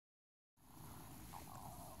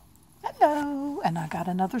Hello, and I got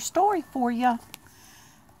another story for you.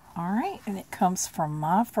 All right, and it comes from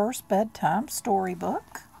my first bedtime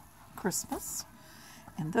storybook, Christmas.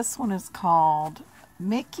 And this one is called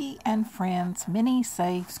Mickey and Friends, Minnie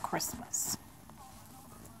Saves Christmas.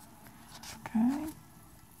 Okay.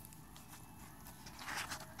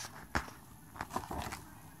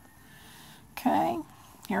 Okay,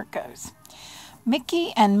 here it goes.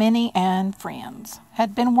 Mickey and Minnie and Friends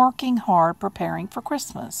had been working hard preparing for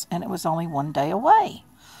Christmas, and it was only one day away.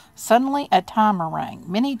 Suddenly, a timer rang.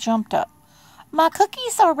 Minnie jumped up. "My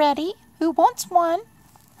cookies are ready. Who wants one?"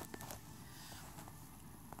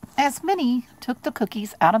 As Minnie took the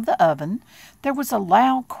cookies out of the oven, there was a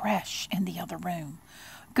loud crash in the other room.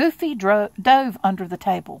 Goofy dove under the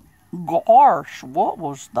table. "Gosh, what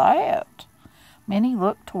was that?" Minnie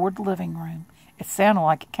looked toward the living room. It sounded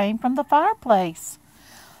like it came from the fireplace.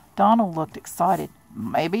 Donald looked excited.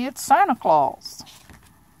 "Maybe it's Santa Claus."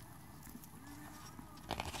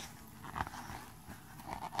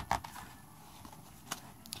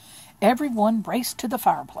 Everyone raced to the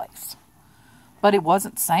fireplace. But it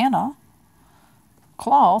wasn't Santa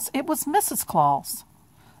Claus, it was Mrs. Claus.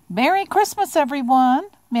 "Merry Christmas, everyone!"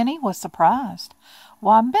 Minnie was surprised.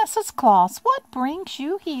 "Why, Mrs. Claus, what brings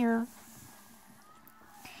you here?"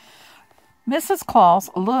 Mrs. Claus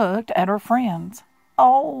looked at her friends.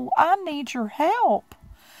 "Oh, I need your help.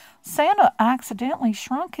 Santa accidentally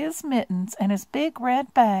shrunk his mittens and his big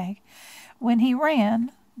red bag when he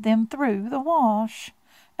ran them through the wash.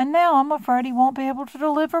 And now I'm afraid he won't be able to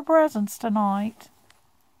deliver presents tonight."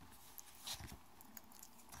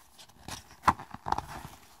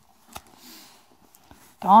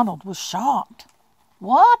 Donald was shocked.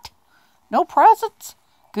 "What? No presents?"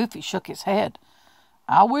 Goofy shook his head.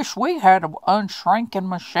 "I wish we had an unshrinking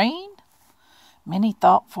machine." Minnie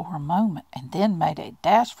thought for a moment and then made a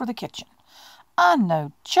dash for the kitchen. "I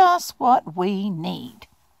know just what we need."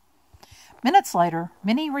 Minutes later,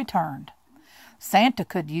 Minnie returned. "Santa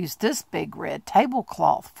could use this big red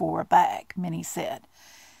tablecloth for a bag," Minnie said.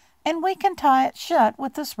 "And we can tie it shut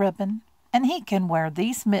with this ribbon, and he can wear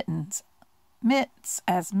these mitts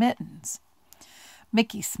as mittens."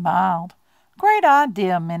 Mickey smiled. "Great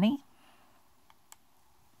idea, Minnie."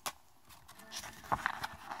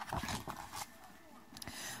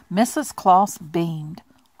 Mrs. Claus beamed.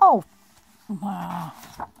 "Oh, wow.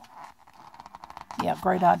 Yeah,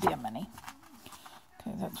 great idea, Minnie."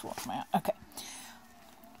 Okay, that's what I'm at. Okay.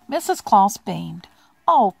 Mrs. Claus beamed.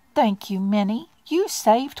 "Oh, thank you, Minnie. You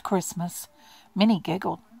saved Christmas." Minnie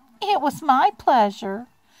giggled. "It was my pleasure."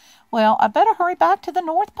 "Well, I better hurry back to the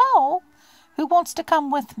North Pole. Who wants to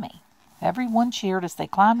come with me?" Everyone cheered as they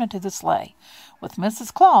climbed into the sleigh with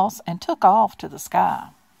Mrs. Claus and took off to the sky.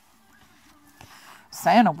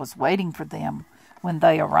 Santa was waiting for them when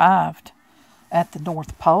they arrived at the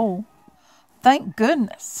North Pole. "Thank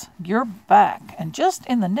goodness you're back, and just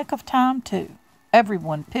in the nick of time, too."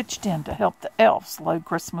 Everyone pitched in to help the elves load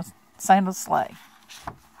Santa's sleigh.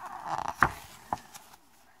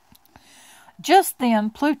 Just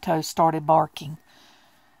then, Pluto started barking.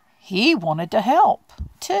 He wanted to help,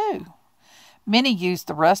 too. Minnie used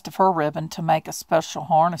the rest of her ribbon to make a special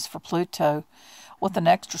harness for Pluto, with an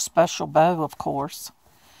extra special bow, of course.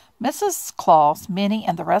 Mrs. Claus, Minnie,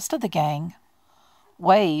 and the rest of the gang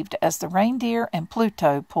waved as the reindeer and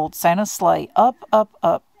Pluto pulled Santa's sleigh up, up,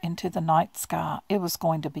 up into the night sky. It was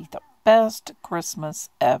going to be the best Christmas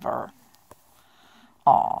ever.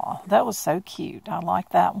 Aw, that was so cute. I like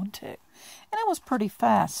that one too. And it was pretty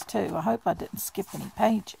fast too. I hope I didn't skip any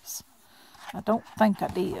pages. I don't think I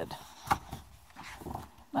did.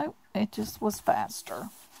 Nope, it just was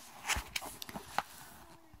faster.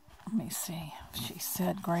 Let me see. She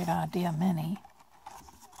said, "Great idea, Minnie."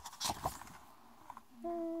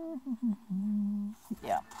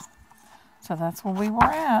 Yeah. So that's where we were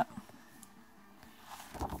at.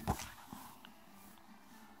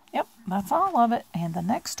 Yep, that's all of it. And the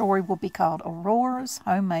next story will be called Aurora's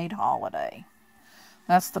Homemade Holiday.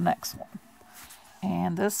 That's the next one.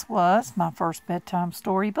 And this was my first bedtime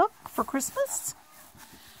storybook for Christmas.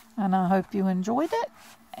 And I hope you enjoyed it.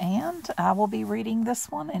 And I will be reading this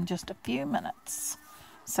one in just a few minutes,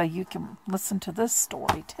 so you can listen to this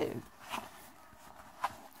story too.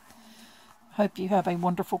 Hope you have a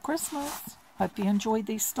wonderful Christmas. Hope you enjoyed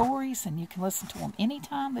these stories, and you can listen to them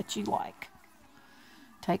anytime that you like.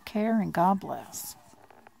 Take care, and God bless.